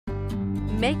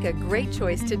Make a great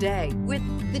choice today with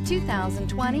the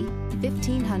 2020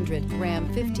 1500. Ram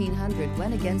 1500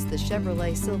 went against the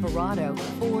Chevrolet Silverado,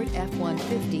 Ford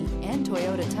F-150, and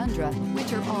Toyota Tundra,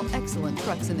 which are all excellent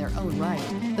trucks in their own right.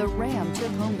 The Ram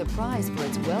took home the prize for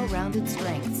its well-rounded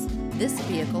strengths. This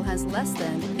vehicle has less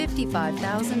than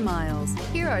 55,000 miles.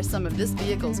 Here are some of this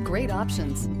vehicle's great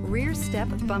options: rear step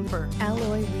bumper,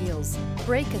 alloy wheels,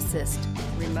 brake assist,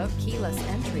 remote keyless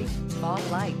entry, fog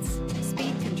lights,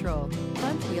 speed control,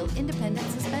 front wheel independent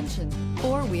suspension,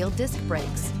 four-wheel disc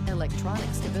brakes, electronic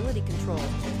stability control,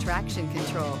 traction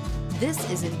control.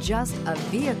 This isn't just a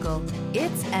vehicle,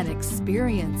 it's an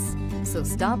experience. So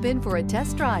stop in for a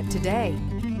test drive today.